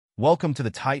Welcome to the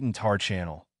Titan Tar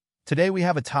channel. Today we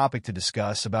have a topic to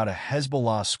discuss about a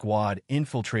Hezbollah squad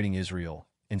infiltrating Israel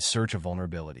in search of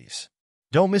vulnerabilities.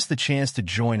 Don't miss the chance to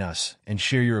join us and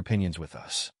share your opinions with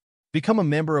us. Become a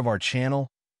member of our channel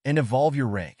and evolve your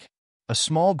rank. A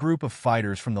small group of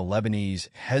fighters from the Lebanese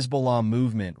Hezbollah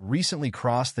movement recently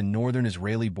crossed the northern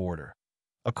Israeli border,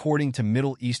 according to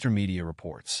Middle Eastern media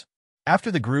reports. After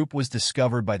the group was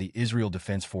discovered by the Israel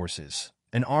Defense Forces,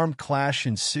 an armed clash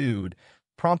ensued,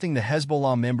 prompting the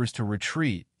Hezbollah members to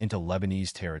retreat into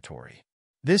Lebanese territory.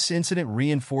 This incident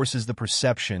reinforces the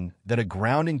perception that a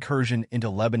ground incursion into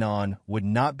Lebanon would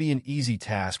not be an easy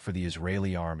task for the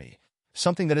Israeli army,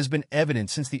 something that has been evident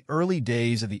since the early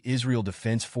days of the Israel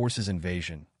Defense Forces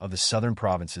invasion of the southern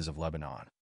provinces of Lebanon.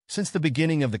 Since the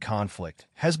beginning of the conflict,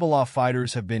 Hezbollah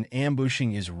fighters have been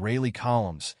ambushing Israeli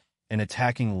columns and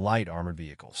attacking light armored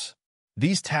vehicles.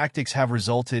 These tactics have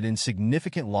resulted in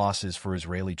significant losses for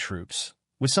Israeli troops,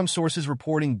 with some sources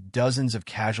reporting dozens of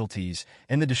casualties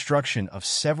and the destruction of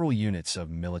several units of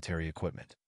military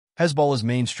equipment. Hezbollah's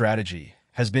main strategy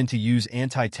has been to use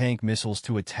anti-tank missiles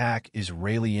to attack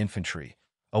Israeli infantry,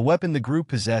 a weapon the group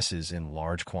possesses in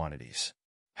large quantities.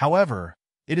 However,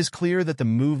 it is clear that the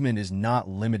movement is not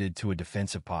limited to a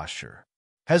defensive posture.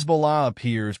 Hezbollah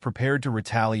appears prepared to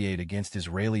retaliate against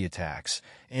Israeli attacks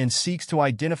and seeks to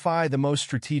identify the most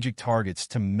strategic targets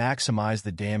to maximize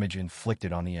the damage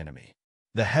inflicted on the enemy.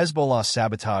 The Hezbollah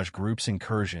Sabotage group's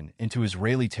incursion into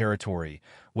Israeli territory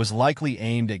was likely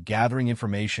aimed at gathering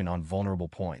information on vulnerable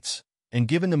points, and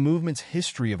given the movement's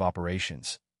history of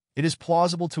operations, it is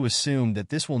plausible to assume that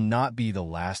this will not be the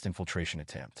last infiltration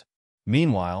attempt.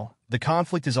 Meanwhile, the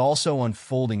conflict is also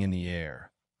unfolding in the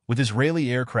air, with Israeli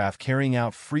aircraft carrying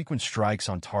out frequent strikes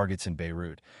on targets in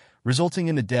Beirut, resulting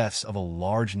in the deaths of a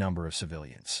large number of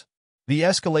civilians. The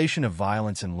escalation of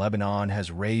violence in Lebanon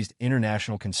has raised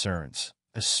international concerns,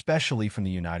 especially from the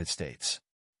United States.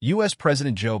 U.S.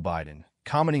 President Joe Biden,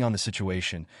 commenting on the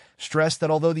situation, stressed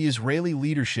that although the Israeli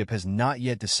leadership has not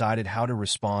yet decided how to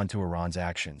respond to Iran's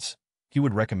actions, he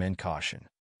would recommend caution.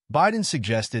 Biden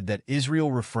suggested that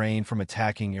Israel refrain from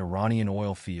attacking Iranian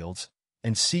oil fields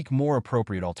and seek more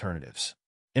appropriate alternatives.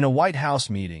 In a White House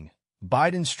meeting,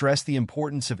 Biden stressed the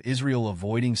importance of Israel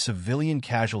avoiding civilian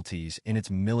casualties in its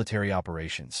military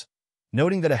operations,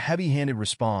 noting that a heavy-handed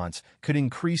response could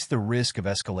increase the risk of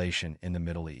escalation in the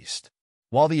Middle East.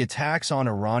 While the attacks on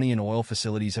Iranian oil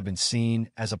facilities have been seen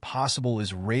as a possible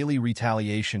Israeli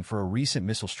retaliation for a recent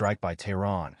missile strike by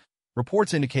Tehran,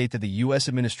 reports indicate that the U.S.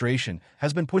 administration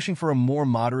has been pushing for a more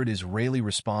moderate Israeli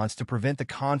response to prevent the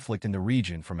conflict in the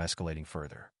region from escalating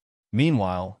further.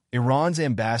 Meanwhile, Iran's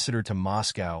ambassador to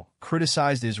Moscow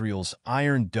criticized Israel's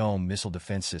Iron Dome missile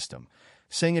defense system,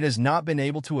 saying it has not been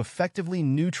able to effectively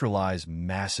neutralize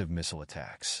massive missile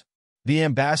attacks. The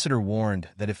ambassador warned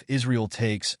that if Israel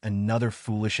takes another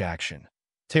foolish action,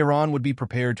 Tehran would be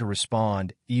prepared to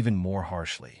respond even more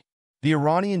harshly. The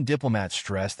Iranian diplomat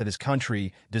stressed that his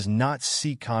country does not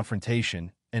seek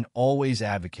confrontation and always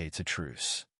advocates a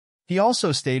truce. He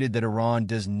also stated that Iran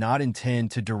does not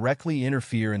intend to directly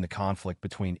interfere in the conflict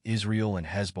between Israel and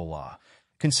Hezbollah,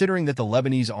 considering that the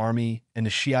Lebanese army and the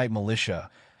Shiite militia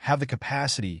have the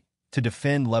capacity to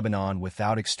defend Lebanon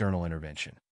without external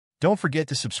intervention. Don't forget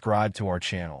to subscribe to our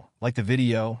channel, like the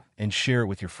video, and share it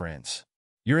with your friends.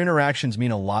 Your interactions mean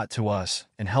a lot to us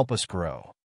and help us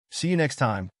grow. See you next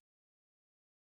time.